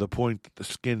to the point that the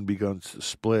skin begins to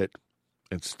split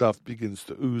and stuff begins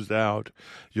to ooze out.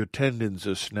 Your tendons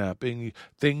are snapping.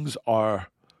 Things are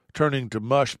turning to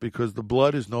mush because the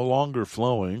blood is no longer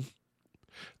flowing.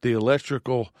 The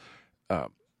electrical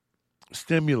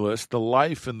stimulus, the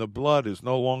life in the blood, is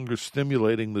no longer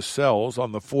stimulating the cells.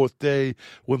 On the 4th day,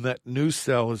 when that new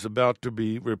cell is about to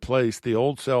be replaced, the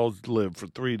old cells live for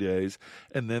 3 days,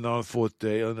 and then on the 4th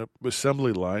day, on the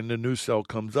assembly line, the new cell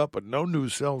comes up, but no new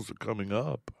cells are coming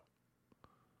up.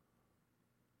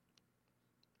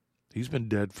 He's been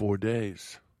dead 4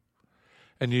 days.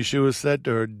 And Yeshua said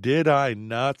to her, "Did I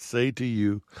not say to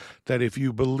you that if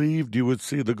you believed, you would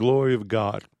see the glory of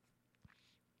God?"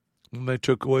 And they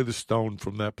took away the stone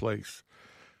from that place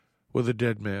where the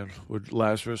dead man, where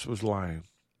Lazarus was lying.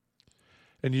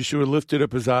 And Yeshua lifted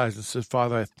up his eyes and said,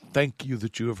 "Father, I thank you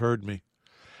that you have heard me.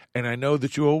 And I know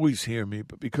that you always hear me,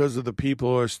 but because of the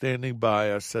people who are standing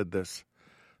by, I said this,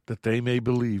 that they may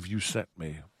believe you sent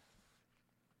me."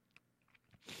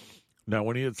 Now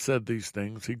when he had said these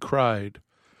things, he cried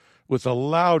with a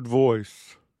loud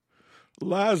voice,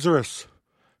 "Lazarus,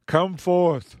 come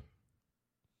forth."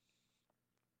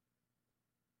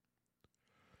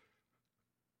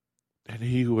 And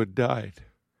he who had died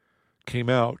came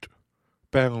out,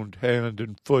 bound hand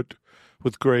and foot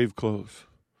with grave clothes,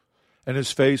 and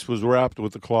his face was wrapped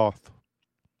with a cloth.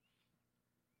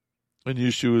 And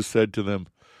Yeshua said to them,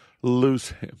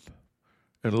 "Loose him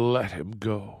and let him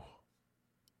go."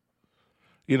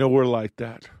 You know, we're like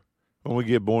that. When we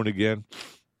get born again,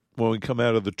 when we come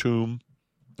out of the tomb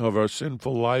of our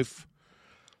sinful life,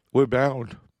 we're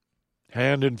bound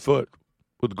hand and foot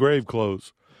with grave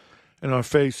clothes, and our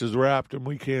face is wrapped and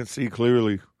we can't see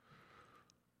clearly.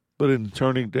 But in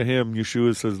turning to him,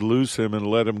 Yeshua says, "Loose him and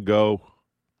let him go."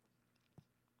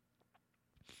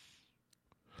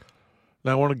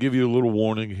 Now I want to give you a little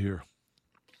warning here.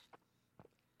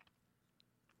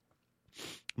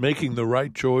 Making the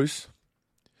right choice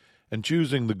and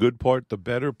choosing the good part, the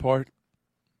better part,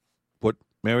 what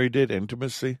Mary did,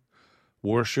 intimacy,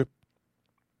 worship,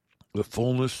 the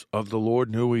fullness of the Lord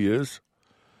and who he is,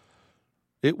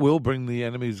 it will bring the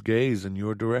enemy's gaze in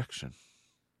your direction.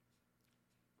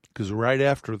 Because right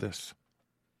after this,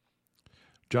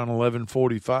 John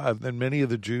 11:45, then many of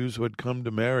the Jews who had come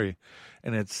to Mary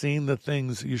and had seen the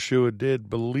things Yeshua did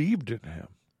believed in him.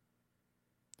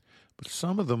 But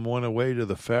some of them went away to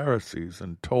the Pharisees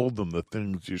and told them the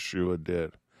things Yeshua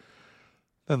did.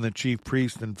 Then the chief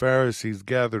priests and Pharisees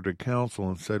gathered a council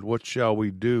and said, "What shall we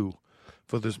do?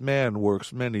 For this man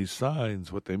works many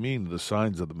signs," what they mean, the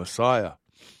signs of the Messiah.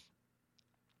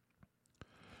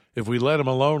 "If we let him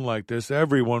alone like this,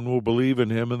 everyone will believe in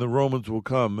him, and the Romans will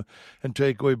come and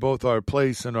take away both our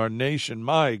place and our nation."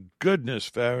 My goodness,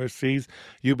 Pharisees,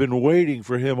 you've been waiting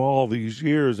for him all these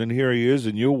years, and here he is,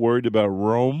 and you're worried about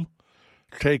Rome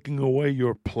taking away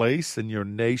your place and your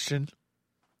nation.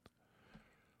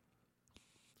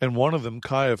 And one of them,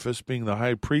 Caiaphas, being the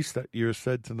high priest that year,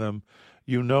 said to them,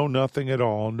 "You know nothing at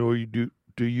all, nor do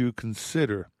you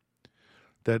consider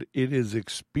that it is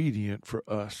expedient for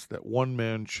us that one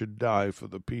man should die for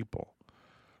the people,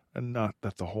 and not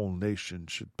that the whole nation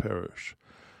should perish."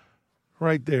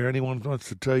 Right there, anyone wants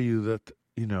to tell you that,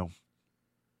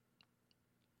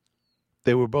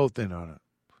 they were both in on it.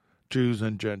 Jews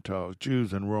and Gentiles,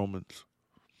 Jews and Romans.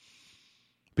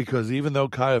 Because even though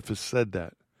Caiaphas said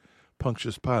that,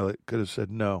 Pontius Pilate could have said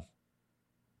no,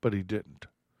 but he didn't.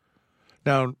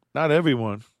 Now, not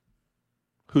everyone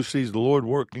who sees the Lord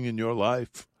working in your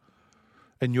life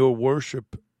and your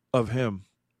worship of him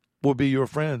will be your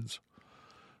friends.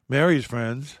 Mary's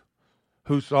friends,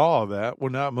 who saw that, were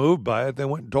not moved by it. They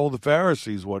went and told the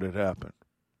Pharisees what had happened.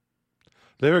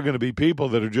 There are going to be people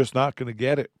that are just not going to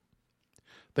get it.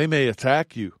 They may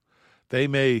attack you. They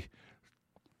may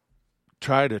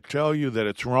try to tell you that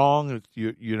it's wrong.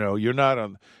 You're not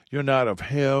of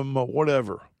him or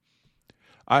whatever.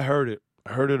 I heard it.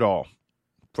 I heard it all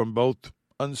from both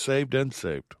unsaved and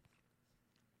saved.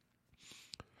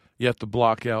 You have to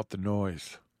block out the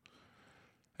noise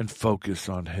and focus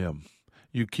on him.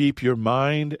 You keep your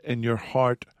mind and your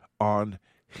heart on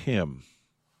him.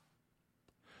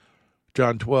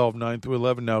 John 12, 9 through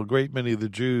 11. Now, a great many of the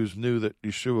Jews knew that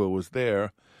Yeshua was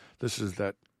there. This is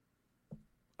that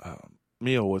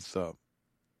meal with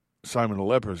Simon the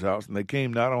leper's house. And they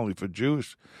came not only for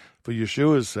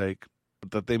Yeshua's sake,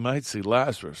 but that they might see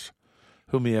Lazarus,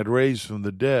 whom he had raised from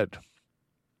the dead.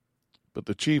 But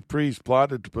the chief priests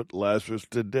plotted to put Lazarus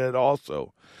to death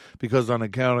also, because on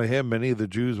account of him many of the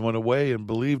Jews went away and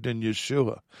believed in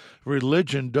Yeshua.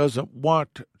 Religion doesn't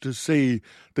want to see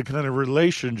the kind of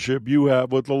relationship you have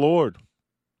with the Lord.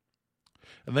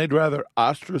 And they'd rather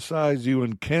ostracize you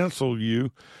and cancel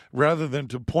you rather than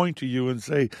to point to you and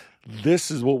say, this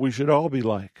is what we should all be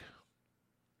like.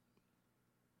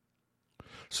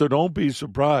 So don't be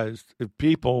surprised if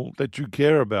people that you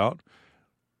care about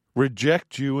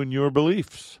reject you and your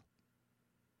beliefs.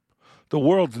 The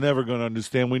world's never going to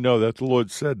understand. We know that. The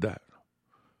Lord said that.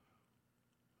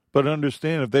 But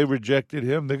understand, if they rejected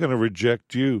him, they're going to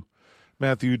reject you.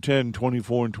 Matthew 10,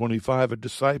 24 and 25, a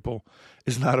disciple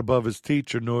is not above his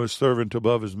teacher, nor a servant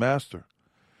above his master.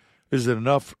 Is it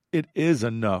enough? It is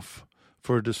enough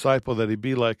for a disciple that he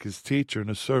be like his teacher and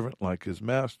a servant like his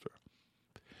master.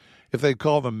 If they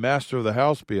call the master of the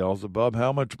house Beelzebub,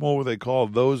 how much more will they call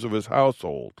those of his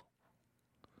household?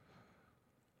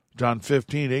 John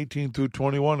 15, 18 through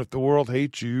 21, if the world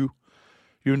hates you,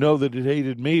 you know that it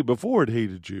hated me before it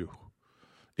hated you.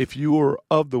 If you were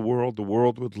of the world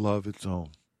would love its own.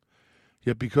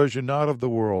 Yet because you're not of the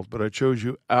world, but I chose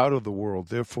you out of the world,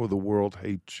 therefore the world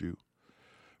hates you.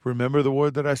 Remember the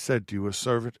word that I said to you, a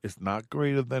servant is not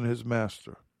greater than his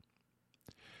master.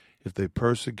 If they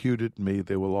persecuted me,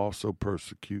 they will also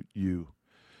persecute you.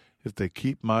 If they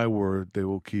keep my word, they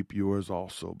will keep yours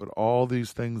also. But all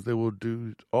these things they will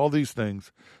do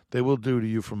to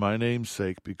you for my name's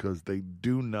sake, because they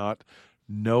do not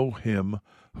know him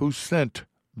who sent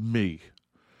me.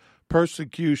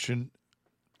 Persecution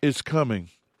is coming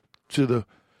to the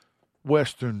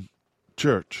Western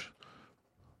church,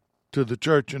 to the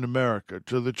church in America,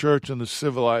 to the church in the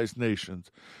civilized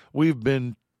nations. We've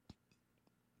been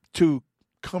too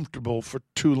comfortable for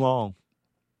too long.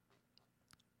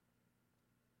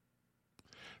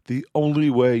 The only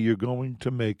way you're going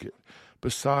to make it,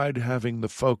 beside having the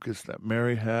focus that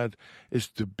Mary had, is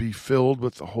to be filled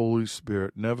with the Holy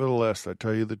Spirit. Nevertheless, I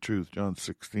tell you the truth, John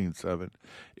 16:7,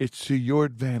 it's to your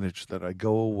advantage that I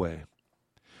go away.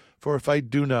 For if I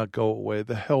do not go away,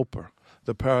 the Helper,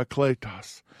 the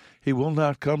Parakletos, he will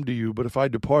not come to you, but if I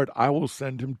depart, I will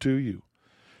send him to you.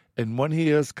 And when he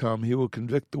has come, he will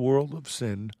convict the world of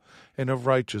sin and of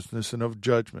righteousness and of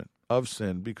judgment. Of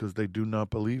sin, because they do not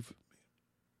believe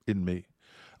in me.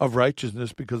 Of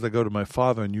righteousness, because I go to my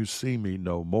Father and you see me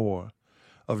no more.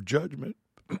 Of judgment,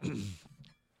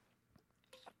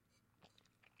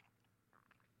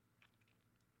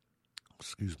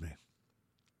 excuse me.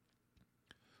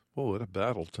 Oh, what a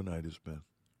battle tonight has been.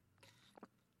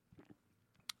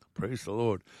 Praise the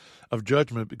Lord. Of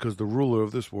judgment, because the ruler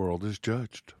of this world is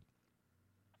judged.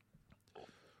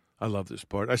 I love this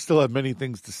part. I still have many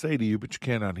things to say to you, but you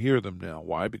cannot hear them now.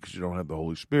 Why? Because you don't have the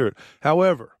Holy Spirit.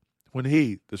 However, when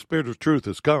he, the Spirit of truth,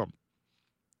 has come,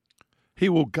 he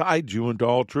will guide you into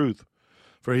all truth.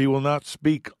 For he will not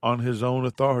speak on his own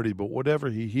authority, but whatever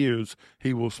he hears,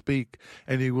 he will speak,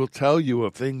 and he will tell you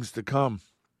of things to come.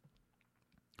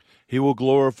 He will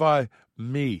glorify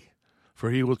me, for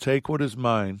he will take what is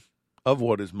mine,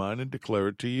 and declare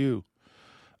it to you.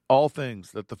 All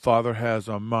things that the Father has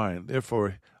are mine.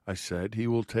 Therefore, I said, he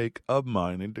will take of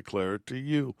mine and declare it to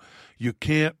you. You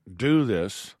can't do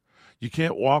this. You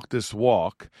can't walk this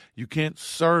walk. You can't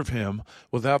serve him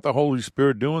without the Holy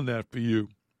Spirit doing that for you.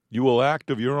 You will act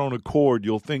of your own accord.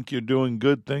 You'll think you're doing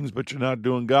good things, but you're not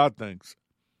doing God things.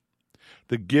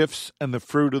 The gifts and the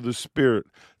fruit of the Spirit,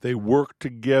 they work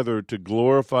together to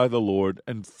glorify the Lord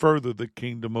and further the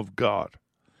kingdom of God.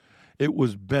 It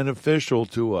was beneficial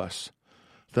to us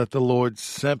that the Lord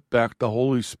sent back the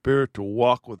Holy Spirit to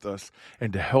walk with us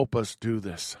and to help us do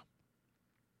this.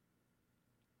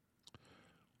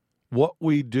 What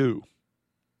we do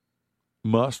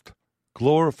must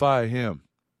glorify him.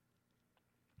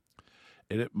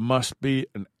 And it must be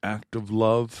an act of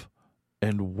love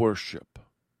and worship.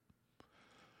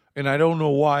 And I don't know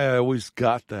why I always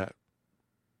got that.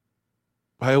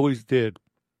 I always did.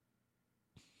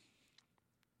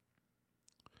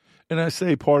 And I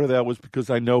say part of that was because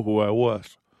I know who I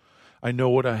was. I know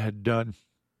what I had done.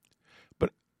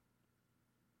 But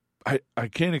I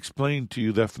can't explain to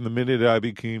you that from the minute I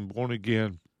became born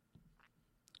again,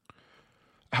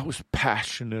 I was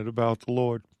passionate about the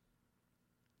Lord.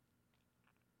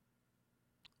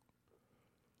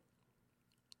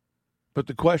 But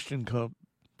the question comes,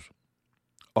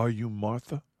 are you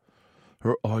Martha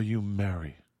or are you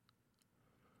Mary?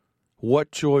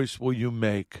 What choice will you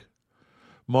make?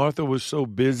 Martha was so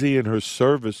busy in her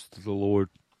service to the Lord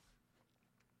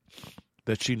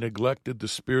that she neglected the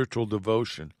spiritual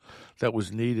devotion that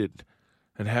was needed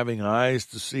and having eyes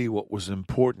to see what was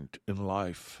important in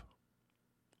life.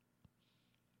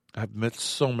 I've met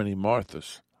so many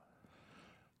Marthas.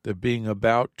 They're being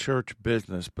about church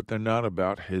business, but they're not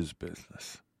about his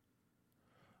business.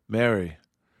 Mary,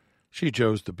 she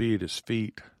chose to be at his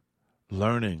feet,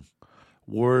 learning,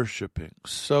 worshiping,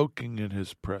 soaking in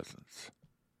his presence.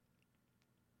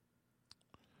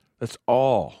 That's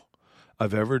all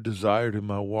I've ever desired in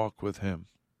my walk with him.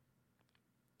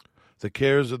 The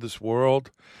cares of this world,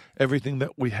 everything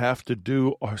that we have to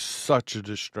do are such a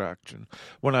distraction.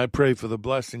 When I pray for the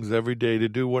blessings every day to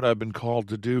do what I've been called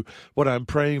to do, what I'm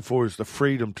praying for is the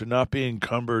freedom to not be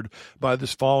encumbered by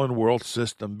this fallen world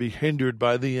system, be hindered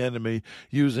by the enemy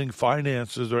using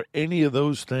finances or any of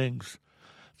those things,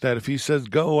 that if he says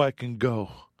go, I can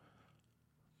go.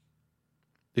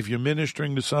 If you're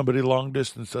ministering to somebody long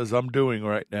distance, as I'm doing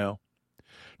right now,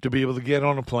 to be able to get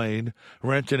on a plane,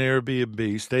 rent an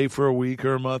Airbnb, stay for a week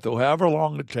or a month, or however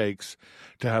long it takes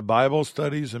to have Bible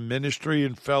studies and ministry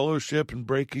and fellowship and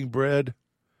breaking bread.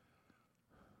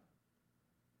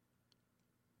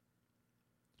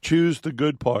 Choose the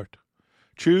good part.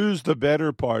 Choose the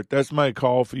better part. That's my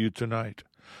call for you tonight.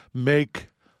 Make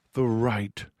the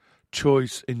right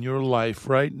choice in your life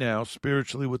right now,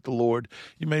 spiritually with the Lord.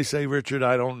 You may say, Richard,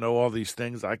 I don't know all these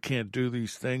things. I can't do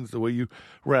these things. The way you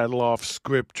rattle off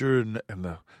scripture and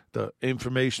the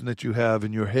information that you have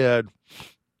in your head.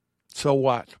 So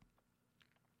what?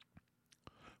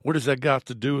 What has that got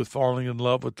to do with falling in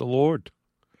love with the Lord?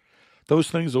 Those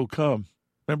things will come.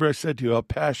 Remember I said to you how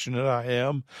passionate I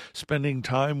am, spending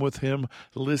time with him,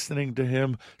 listening to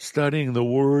him, studying the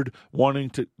word,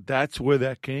 that's where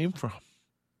that came from.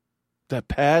 That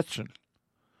passion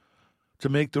to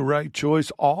make the right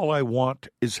choice. All I want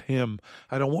is him.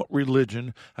 I don't want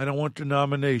religion. I don't want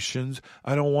denominations.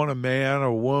 I don't want a man or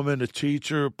a woman, a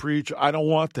teacher, a preacher. I don't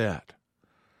want that.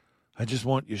 I just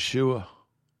want Yeshua.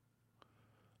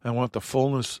 I want the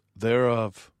fullness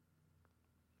thereof.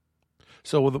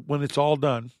 So when it's all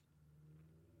done,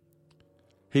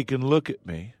 he can look at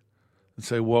me and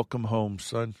say, welcome home,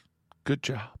 son. Good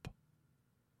job.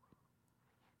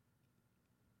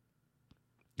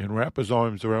 And wrap his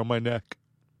arms around my neck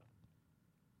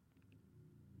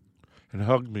and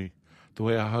hug me the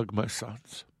way I hug my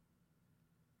sons.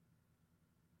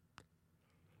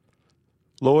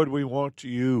 Lord, we want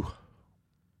you.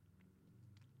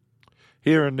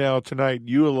 Here and now tonight,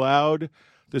 you allowed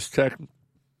this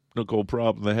technical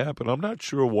problem to happen. I'm not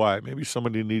sure why. Maybe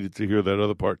somebody needed to hear that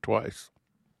other part twice.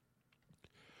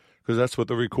 Because that's what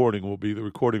the recording will be. The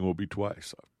recording will be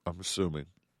twice, I'm assuming.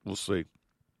 We'll see.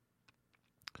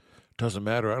 Doesn't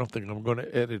matter. I don't think I'm going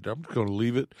to edit. I'm going to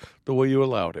leave it the way you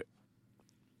allowed it.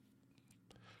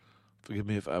 Forgive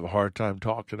me if I have a hard time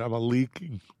talking. I'm a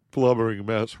leaking, blubbering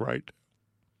mess, right?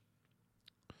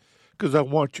 Because I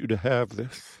want you to have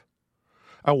this.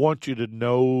 I want you to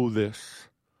know this.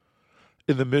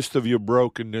 In the midst of your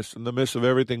brokenness, in the midst of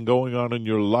everything going on in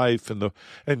your life,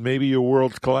 and maybe your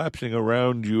world's collapsing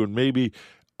around you, and maybe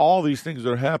all these things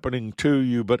are happening to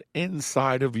you, but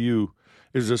inside of you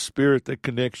is a spirit that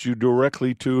connects you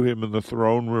directly to him in the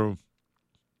throne room.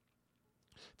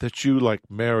 That you, like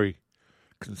Mary,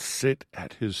 can sit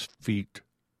at his feet.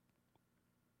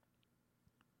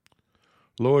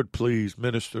 Lord, please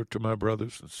minister to my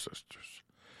brothers and sisters.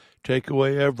 Take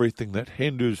away everything that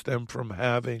hinders them from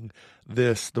having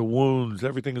this, the wounds,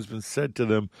 everything has been said to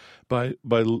them by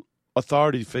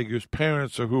authority figures,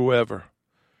 parents, or whoever.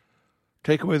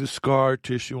 Take away the scar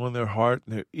tissue on their heart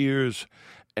and their ears,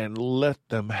 and let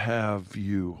them have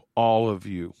you, all of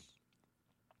you.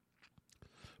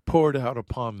 Pour it out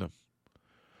upon them.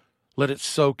 Let it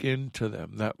soak into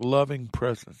them, that loving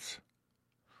presence,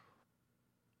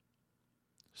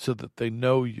 so that they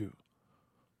know you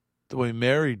the way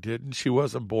Mary did, and she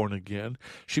wasn't born again.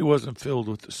 She wasn't filled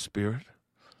with the Spirit,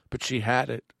 but she had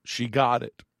it. She got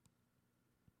it.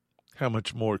 How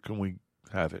much more can we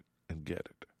have it and get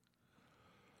it?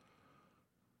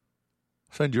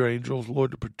 Send your angels,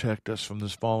 Lord, to protect us from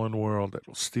this fallen world that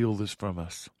will steal this from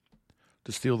us,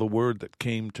 to steal the word that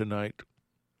came tonight.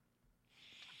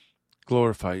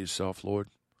 Glorify yourself, Lord,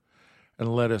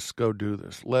 and let us go do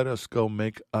this. Let us go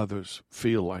make others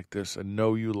feel like this and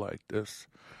know you like this.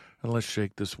 And let's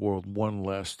shake this world one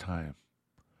last time.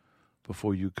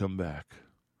 before you come back.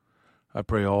 I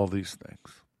pray all these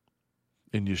things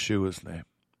in Yeshua's name.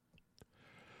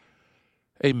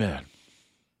 Amen.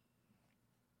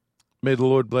 May the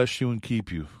Lord bless you and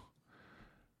keep you.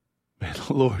 May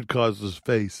the Lord cause his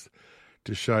face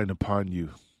to shine upon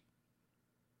you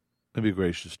and be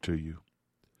gracious to you.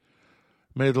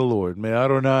 May the Lord, may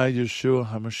Adonai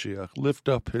Yeshua HaMashiach lift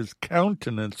up his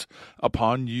countenance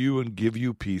upon you and give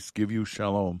you peace, give you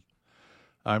shalom.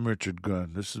 I'm Richard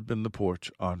Gunn. This has been The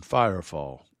Porch on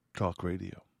Firefall Talk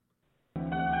Radio.